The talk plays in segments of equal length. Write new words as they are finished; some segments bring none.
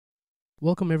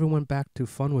Welcome everyone back to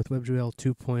Fun with WebGL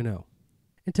 2.0.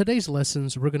 In today's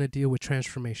lessons, we're going to deal with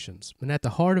transformations, and at the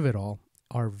heart of it all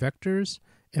are vectors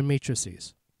and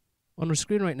matrices. On the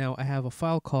screen right now, I have a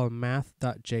file called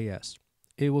math.js.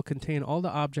 It will contain all the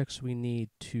objects we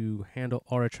need to handle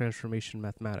our transformation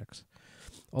mathematics.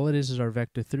 All it is our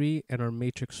vector 3 and our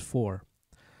matrix 4.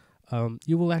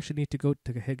 You will actually need to go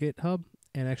to GitHub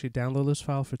and actually download this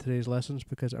file for today's lessons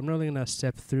because I'm really going to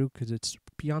step through because it's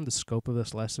beyond the scope of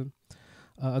this lesson.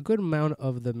 A good amount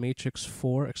of the matrix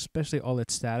 4, especially all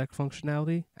its static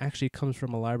functionality, actually comes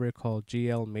from a library called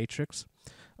glMatrix.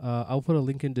 I'll put a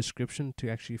link in description to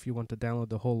actually if you want to download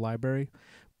the whole library.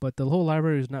 But the whole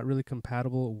library is not really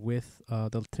compatible with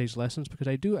today's lessons because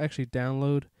I do actually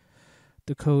download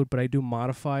the code, but I do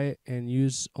modify it and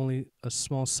use only a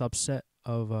small subset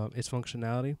of its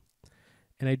functionality.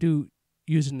 And I do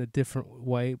use it in a different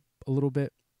way a little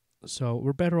bit. So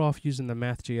we're better off using the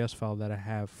math.js file that I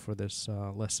have for this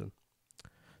lesson.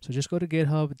 So just go to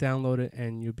GitHub, download it,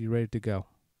 and you'll be ready to go.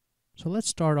 So let's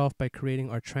start off by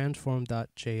creating our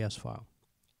transform.js file.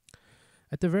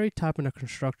 At the very top in the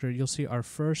constructor, you'll see our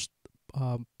first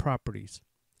properties,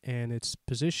 and it's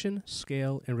position,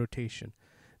 scale, and rotation.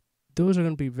 Those are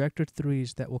going to be vector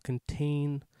 3s that will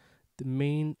contain the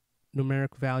main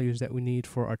numeric values that we need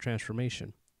for our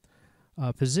transformation.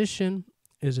 Position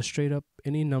is a straight up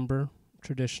any number,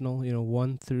 traditional,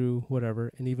 1 through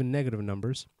whatever, and even negative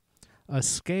numbers. A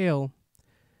scale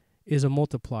is a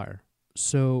multiplier.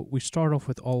 So we start off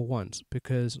with all ones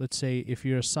because let's say if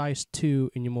you're a size 2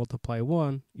 and you multiply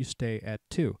 1, you stay at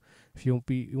 2. If you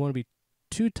want to be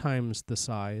 2 times the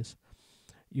size,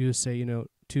 you say,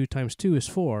 2 times 2 is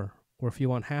 4. Or if you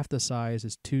want half the size,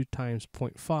 is 2 times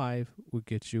 0.5 would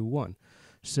get you 1.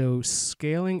 So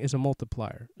scaling is a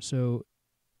multiplier. So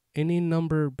any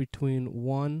number between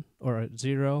 1 or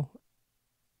 0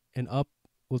 and up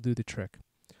will do the trick.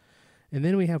 And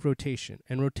then we have rotation.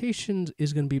 And rotation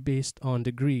is going to be based on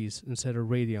degrees instead of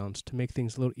radians to make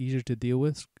things a little easier to deal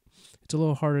with. It's a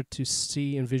little harder to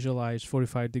see and visualize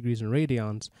 45 degrees in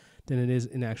radians than it is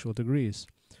in actual degrees.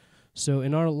 So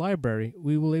in our library,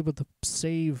 we will be able to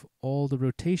save all the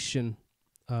rotation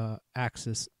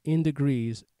axis in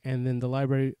degrees, and then the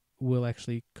library will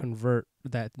actually convert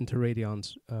that into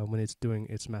radians when it's doing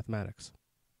its mathematics.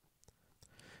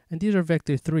 And these are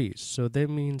vector 3s, so that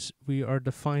means we are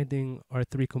defining our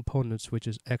 3 components, which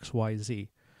is x, y, z.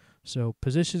 So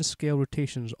position, scale,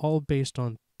 rotation is all based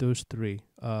on those 3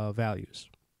 values.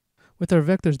 With our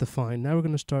vectors defined, now we're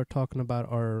going to start talking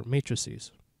about our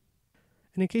matrices.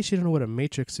 And in case you don't know what a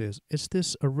matrix is, it's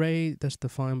this array that's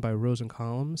defined by rows and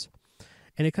columns,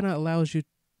 and it kind of allows you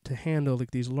to handle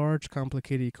like these large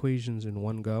complicated equations in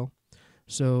one go.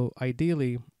 So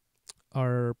ideally,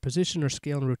 our position or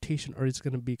scale and rotation are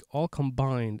going to be all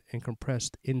combined and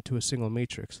compressed into a single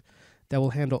matrix that will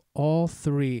handle all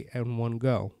 3 in one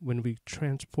go when we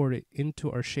transport it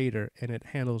into our shader and it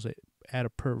handles it at a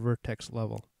per vertex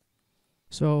level.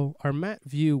 So our mat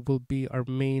view will be our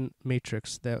main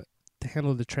matrix that to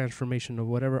handle the transformation of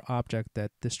whatever object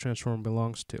that this transform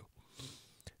belongs to.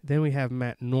 Then we have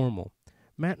mat normal.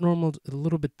 Mat normal is a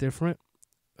little bit different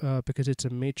because it's a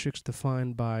matrix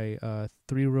defined by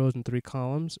 3 rows and 3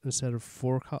 columns instead of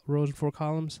 4 rows and 4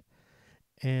 columns.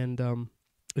 And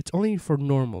it's only for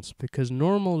normals because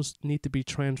normals need to be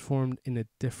transformed in a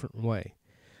different way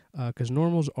because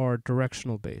normals are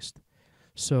directional based.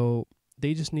 So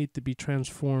they just need to be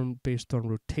transformed based on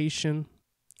rotation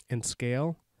and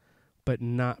scale, but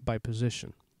not by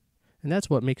position. And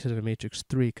that's what makes it a matrix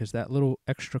 3 because that little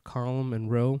extra column and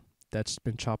row that's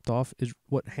been chopped off is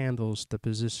what handles the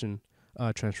position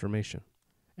transformation.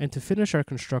 And to finish our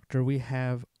constructor, we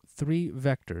have 3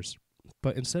 vectors,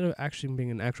 but instead of actually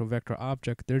being an actual vector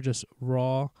object, they're just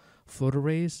raw float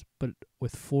arrays, but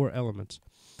with 4 elements.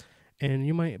 And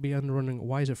you might be wondering,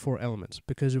 why is it 4 elements?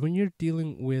 Because when you're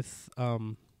dealing with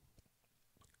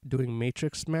doing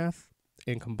matrix math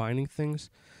and combining things,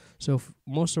 so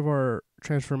most of our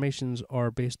transformations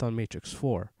are based on matrix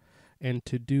 4. And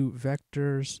to do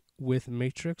vectors with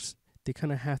matrix, they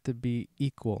kind of have to be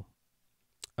equal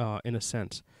in a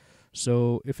sense.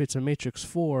 So if it's a matrix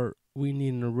 4, we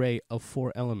need an array of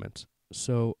 4 elements.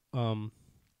 So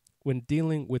when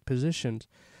dealing with positions,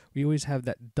 we always have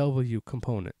that W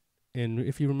component. And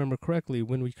if you remember correctly,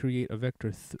 when we create a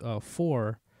vector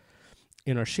 4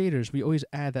 in our shaders, we always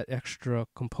add that extra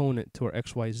component to our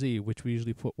XYZ, which we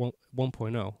usually put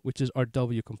 1.0, which is our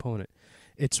W component.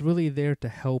 It's really there to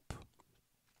help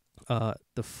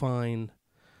define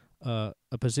a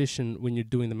position when you're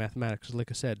doing the mathematics.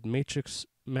 Like I said, matrix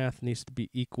math needs to be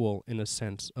equal in a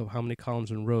sense of how many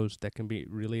columns and rows that can be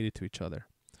related to each other.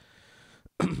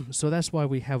 So that's why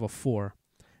we have a 4.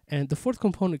 And the fourth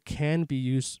component can be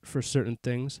used for certain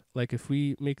things. Like if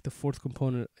we make the fourth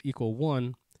component equal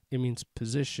 1, it means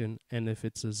position, and if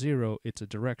it's a 0, it's a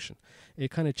direction.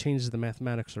 It kind of changes the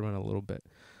mathematics around a little bit.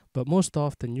 But most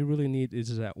often, you really need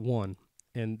is that 1,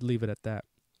 and leave it at that.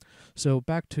 So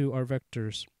back to our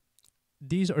vectors.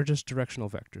 These are just directional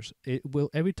vectors. It will,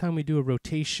 every time we do a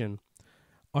rotation,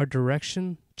 our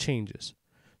direction changes.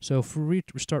 So if we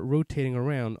start rotating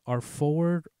around, our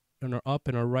forward and our up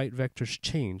and our right vectors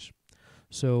change.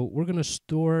 So we're going to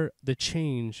store the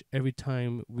change every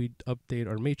time we update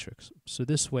our matrix. So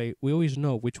this way, we always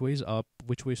know which way is up,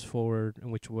 which way is forward,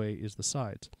 and which way is the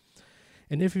sides.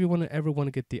 And if you ever want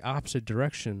to get the opposite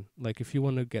direction, like if you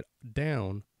want to get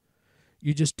down,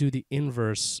 you just do the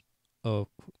inverse of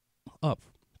up.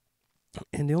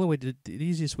 And the only way the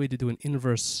easiest way to do an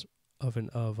inverse of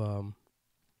a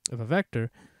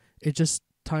vector, it just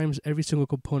times every single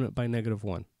component by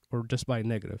 -1, or just by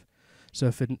negative. So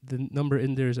if the number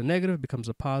in there is a negative, it becomes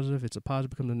a positive. It's a positive,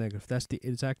 becomes a negative. That's the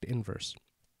exact inverse.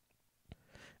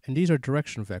 And these are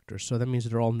direction vectors, so that means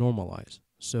they're all normalized.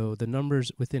 So the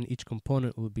numbers within each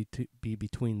component will be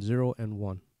between 0 and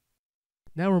 1.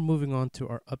 Now we're moving on to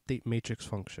our update matrix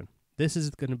function. This is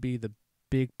going to be the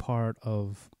big part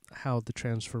of how the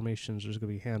transformations is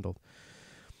going to be handled.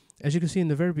 As you can see in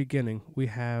the very beginning, we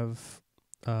have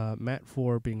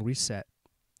mat4 being reset.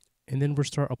 And then we'll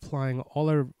start applying all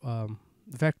our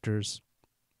vectors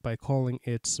by calling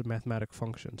its mathematic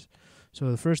functions.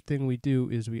 So the first thing we do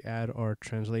is we add our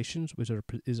translations, which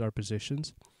is our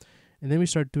positions. And then we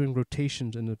start doing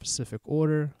rotations in the specific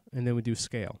order, and then we do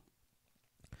scale.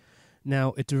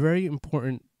 Now, it's very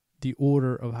important the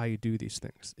order of how you do these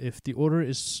things. If the order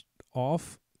is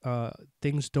off,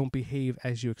 things don't behave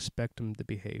as you expect them to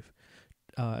behave.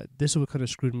 This is what kind of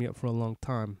screwed me up for a long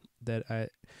time.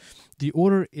 The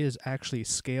order is actually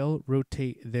scale,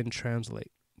 rotate, then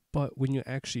translate. But when you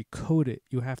actually code it,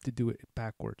 you have to do it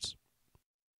backwards.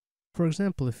 For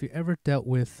example, if you ever dealt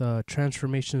with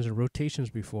transformations and rotations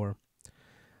before,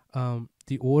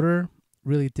 the order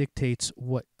really dictates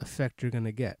what effect you're going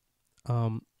to get.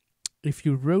 If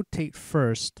you rotate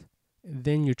first,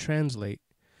 then you translate,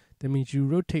 that means you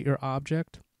rotate your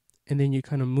object, and then you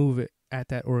kind of move it at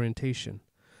that orientation.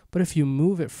 But if you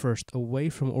move it first away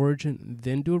from origin,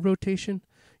 then do a rotation,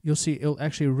 you'll see it'll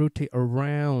actually rotate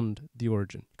around the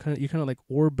origin. You're kind of like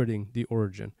orbiting the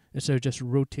origin instead of just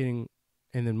rotating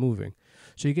and then moving.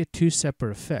 So you get two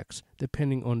separate effects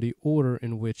depending on the order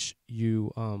in which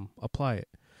you apply it.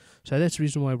 So that's the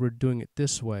reason why we're doing it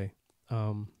this way,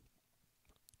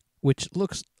 which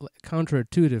looks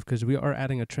counterintuitive because we are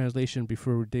adding a translation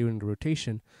before we're doing the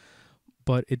rotation,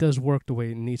 but it does work the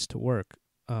way it needs to work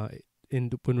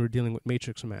when we're dealing with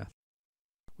matrix math.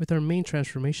 With our main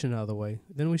transformation out of the way,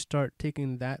 then we start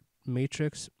taking that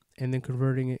matrix and then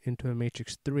converting it into a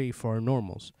matrix 3 for our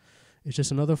normals. It's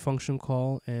just another function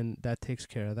call, and that takes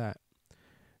care of that.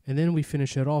 And then we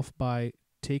finish it off by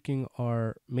taking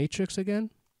our matrix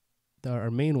again,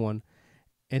 our main one,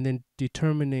 and then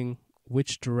determining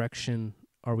which direction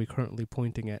are we currently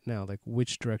pointing at now, like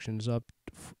which direction is up,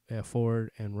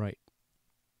 forward, and right.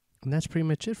 And that's pretty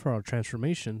much it for our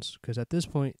transformations, because at this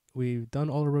point, we've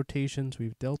done all the rotations,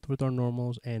 we've dealt with our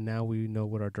normals, and now we know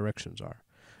what our directions are.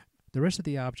 The rest of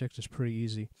the object is pretty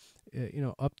easy.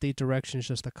 Update direction is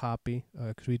just a copy,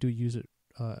 because we do use it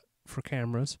for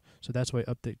cameras, so that's why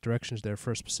update direction is there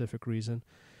for a specific reason.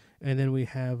 And then we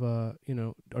have,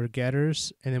 our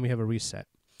getters, and then we have a reset.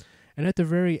 And at the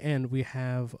very end, we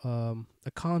have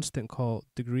a constant called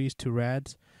degrees to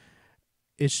rads.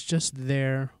 It's just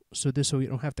there so this way we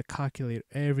don't have to calculate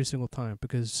every single time,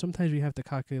 because sometimes we have to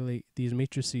calculate these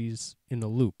matrices in a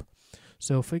loop.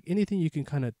 So if anything you can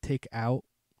kind of take out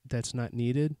that's not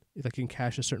needed, like you can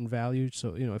cache a certain value.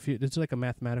 So if it's like a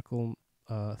mathematical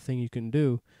thing you can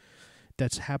do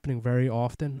that's happening very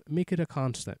often, make it a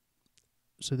constant.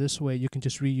 So this way you can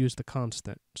just reuse the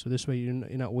constant. So this way you're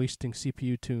not wasting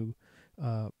CPU to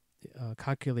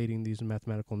calculating these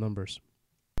mathematical numbers.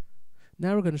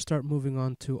 Now we're going to start moving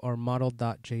on to our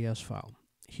model.js file.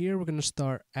 Here we're going to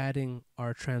start adding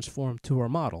our transform to our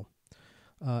model.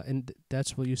 And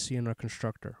that's what you see in our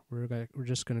constructor. We're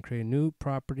just going to create a new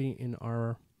property in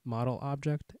our model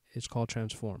object. It's called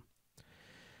transform.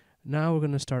 Now we're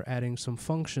going to start adding some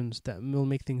functions that will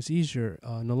make things easier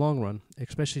in the long run,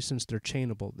 especially since they're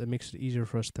chainable. That makes it easier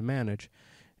for us to manage.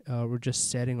 We're just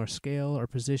setting our scale, our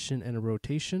position, and a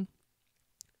rotation.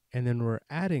 And then we're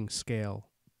adding scale,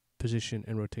 position,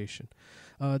 and rotation.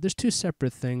 There's two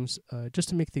separate things just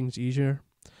to make things easier.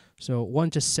 So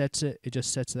one just sets it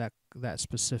just sets that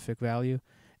specific value.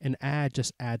 and add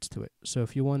just adds to it. So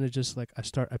if you want to just like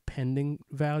start appending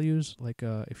values, like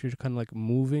if you're kind of like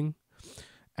moving,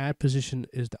 add position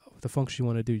is the function you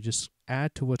want to do. Just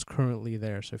add to what's currently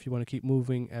there. So if you want to keep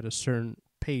moving at a certain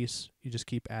pace, you just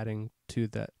keep adding to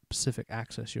that specific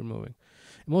axis you're moving.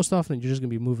 And most often you're just going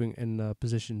to be moving in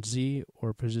position Z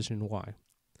or position Y.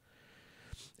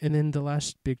 And then the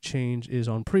last big change is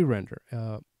on pre-render.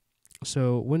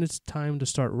 So when it's time to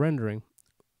start rendering,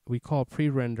 we call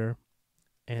pre-render,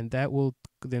 and that will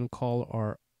then call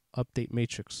our update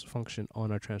matrix function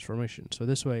on our transformation. So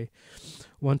this way,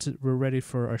 once we're ready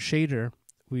for our shader,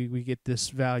 we get this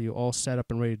value all set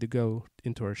up and ready to go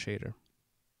into our shader.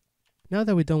 Now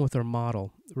that we're done with our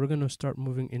model, we're going to start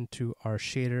moving into our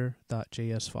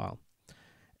shader.js file.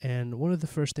 And one of the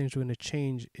first things we're going to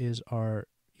change is our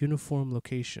uniform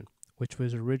location, which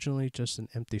was originally just an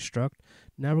empty struct.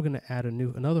 Now we're going to add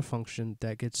another function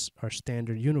that gets our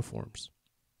standard uniforms.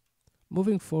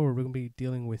 Moving forward, we're going to be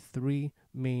dealing with three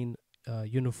main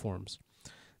uniforms.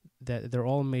 They're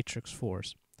all matrix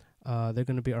 4s. They're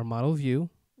going to be our model view,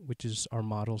 which is our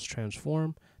model's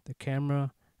transform, the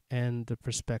camera, and the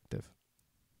perspective.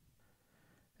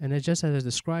 And just as I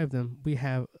described them, we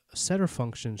have setter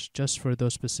functions just for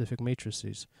those specific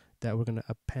matrices that we're going to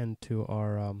append to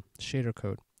our shader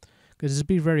code. Because this will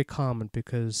be very common,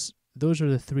 because those are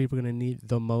the three we're going to need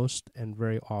the most and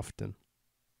very often.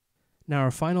 Now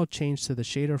our final change to the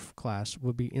shader class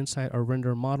will be inside our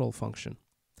render model function.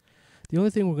 The only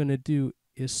thing we're going to do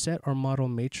is set our model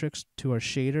matrix to our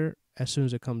shader as soon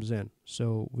as it comes in.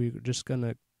 So we're just going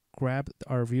to grab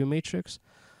our view matrix,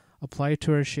 apply it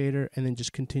to our shader, and then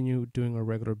just continue doing our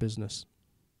regular business.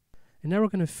 And now we're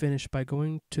going to finish by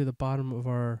going to the bottom of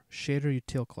our shader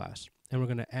util class, and we're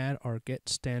going to add our get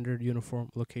standard uniform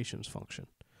locations function.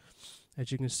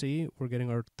 As you can see, we're getting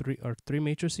our three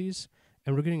matrices,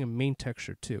 and we're getting a main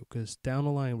texture too, because down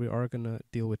the line we are going to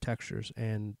deal with textures,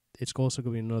 and it's also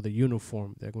going to be another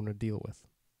uniform that we're going to deal with.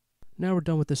 Now we're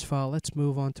done with this file, let's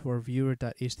move on to our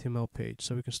viewer.html page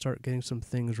so we can start getting some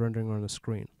things rendering on the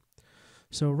screen.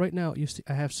 So right now, you see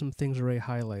I have some things already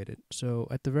highlighted. So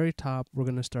at the very top, we're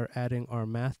going to start adding our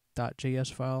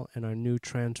math.js file and our new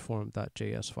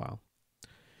transform.js file.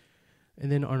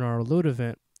 And then on our load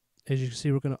event, as you can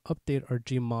see, we're going to update our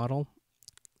gmodel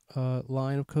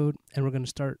line of code, and we're going to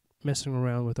start messing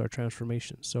around with our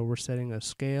transformations. So we're setting a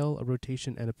scale, a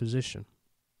rotation, and a position.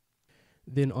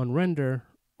 Then on render,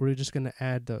 we're just going to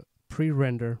add the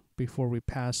pre-render before we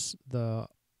pass the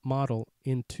model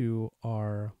into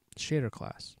our shader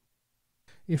class.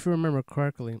 If you remember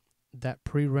correctly, that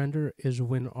pre-render is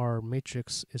when our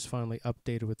matrix is finally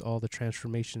updated with all the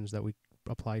transformations that we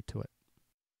applied to it.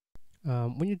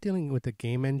 When you're dealing with the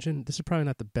game engine, this is probably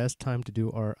not the best time to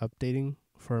do our updating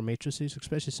for our matrices,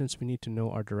 especially since we need to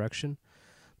know our direction.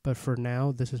 But for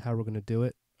now, this is how we're going to do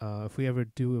it. If we ever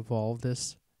do evolve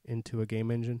this into a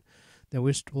game engine, then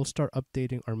we'll start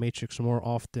updating our matrix more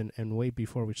often and way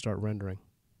before we start rendering.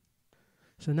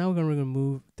 So now we're going to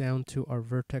move down to our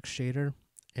vertex shader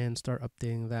and start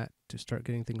updating that to start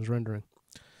getting things rendering.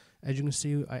 As you can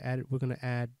see, we're going to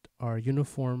add our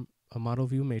uniform model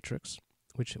view matrix,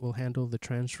 which will handle the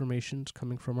transformations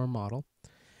coming from our model.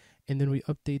 And then we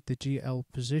update the GL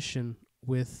position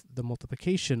with the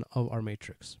multiplication of our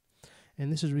matrix.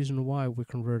 And this is the reason why we're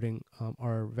converting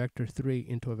our vector 3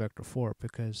 into a vector 4,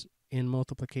 because in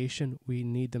multiplication, we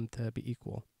need them to be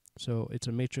equal. So it's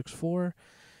a matrix 4,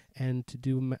 and to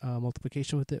do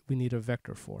multiplication with it, we need a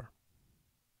vector 4.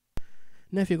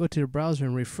 Now if you go to your browser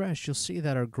and refresh, you'll see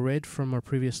that our grid from our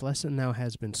previous lesson now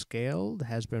has been scaled,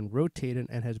 has been rotated,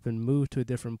 and has been moved to a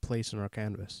different place in our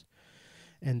canvas.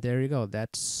 And there you go.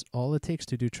 That's all it takes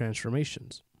to do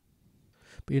transformations.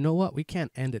 But you know what? We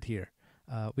can't end it here.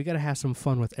 We got to have some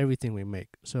fun with everything we make.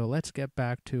 So let's get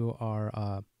back to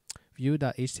our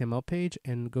view.html page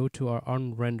and go to our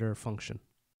onRender function.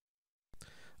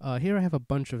 Here I have a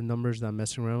bunch of numbers that I'm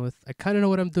messing around with. I kind of know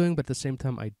what I'm doing, but at the same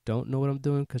time I don't know what I'm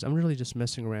doing, because I'm really just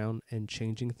messing around and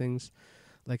changing things.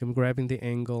 Like I'm grabbing the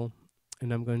angle,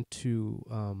 and I'm going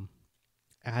to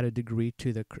add a degree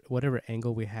to the whatever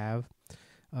angle we have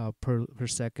per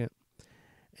second,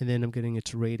 and then I'm getting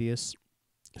its radius,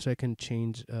 so I can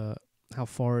change how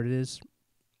far it is,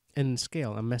 and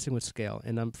scale. I'm messing with scale,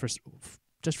 and I'm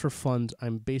just for fun,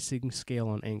 I'm basing scale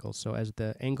on angles. So as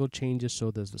the angle changes,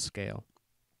 so does the scale.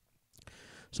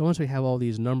 So once we have all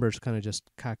these numbers kind of just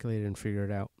calculated and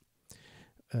figured out,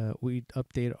 we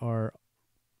update our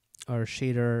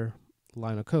shader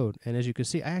line of code. And as you can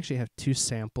see, I actually have 2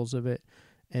 samples of it,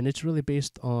 and it's really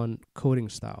based on coding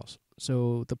styles.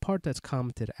 So the part that's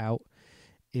commented out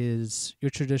is your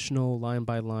traditional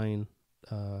line-by-line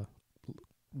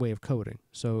way of coding.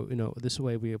 So, this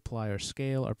way we apply our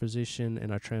scale, our position,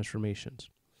 and our transformations.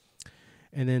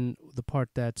 And then the part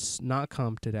that's not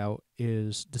commented out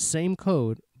is the same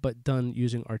code, but done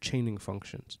using our chaining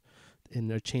functions in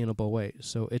a chainable way.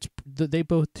 So they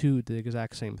both do the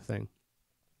exact same thing.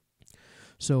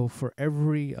 So for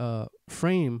every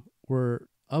frame, we're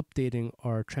updating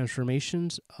our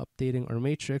transformations, updating our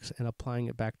matrix, and applying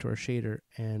it back to our shader.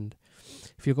 And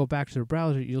if you go back to the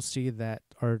browser, you'll see that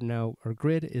our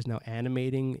grid is now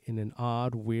animating in an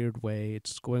odd, weird way.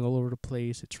 It's going all over the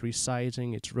place. It's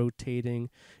resizing. It's rotating.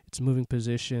 It's moving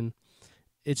position.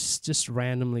 It's just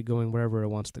randomly going wherever it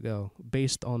wants to go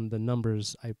based on the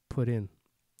numbers I put in.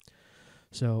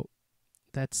 So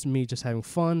that's me just having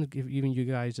fun, giving you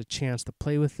guys a chance to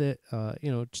play with it,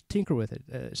 just tinker with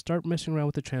it. Start messing around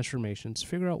with the transformations.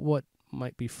 Figure out what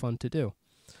might be fun to do.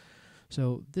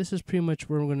 So this is pretty much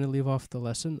where I'm going to leave off the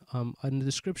lesson. In the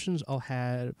descriptions, I'll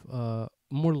have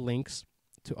more links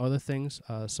to other things,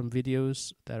 some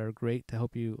videos that are great to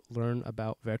help you learn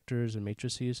about vectors and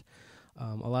matrices.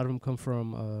 A lot of them come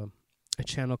from a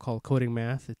channel called Coding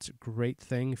Math. It's a great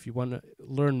thing if you want to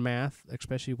learn math,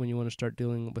 especially when you want to start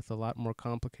dealing with a lot more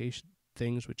complicated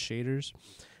things with shaders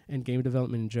and game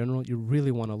development in general. You really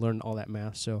want to learn all that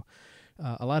math. So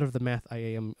a lot of the math I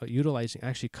am utilizing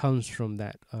actually comes from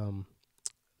that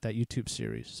YouTube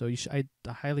series. So I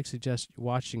highly suggest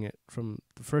watching it from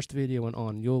the first video and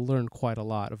on. You'll learn quite a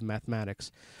lot of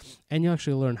mathematics, and you'll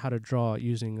actually learn how to draw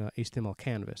using HTML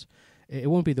canvas. It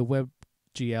won't be the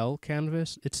WebGL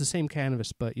canvas. It's the same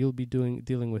canvas, but you'll be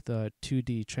dealing with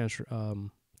 2D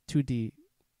 2D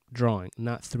drawing,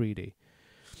 not 3D.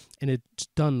 And it's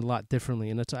done a lot differently,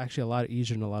 and it's actually a lot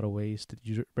easier in a lot of ways to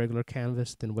use regular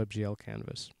canvas than WebGL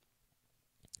canvas.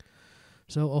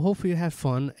 So hopefully you have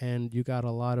fun and you got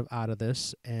a lot out of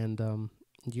this, and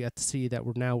you get to see that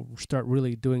we're now start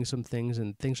really doing some things,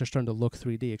 and things are starting to look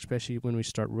 3D, especially when we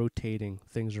start rotating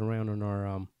things around on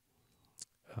our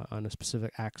on a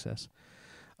specific axis.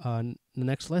 The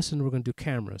next lesson we're going to do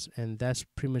cameras, and that's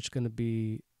pretty much going to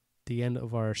be the end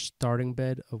of our starting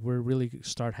bed of where we really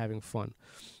start having fun.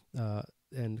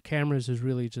 And cameras is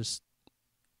really just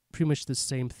pretty much the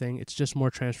same thing. It's just more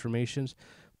transformations.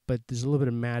 But there's a little bit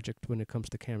of magic when it comes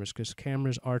to cameras, because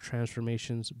cameras are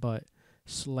transformations, but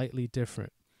slightly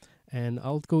different. And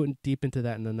I'll go deep into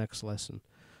that in the next lesson.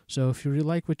 So if you really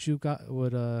like what you got,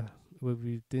 what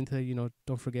we did today,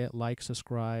 don't forget, like,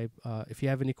 subscribe. If you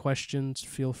have any questions,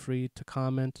 feel free to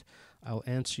comment. I'll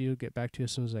answer you, get back to you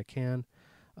as soon as I can.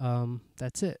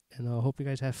 That's it. And I hope you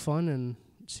guys have fun, and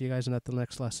see you guys in the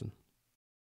next lesson.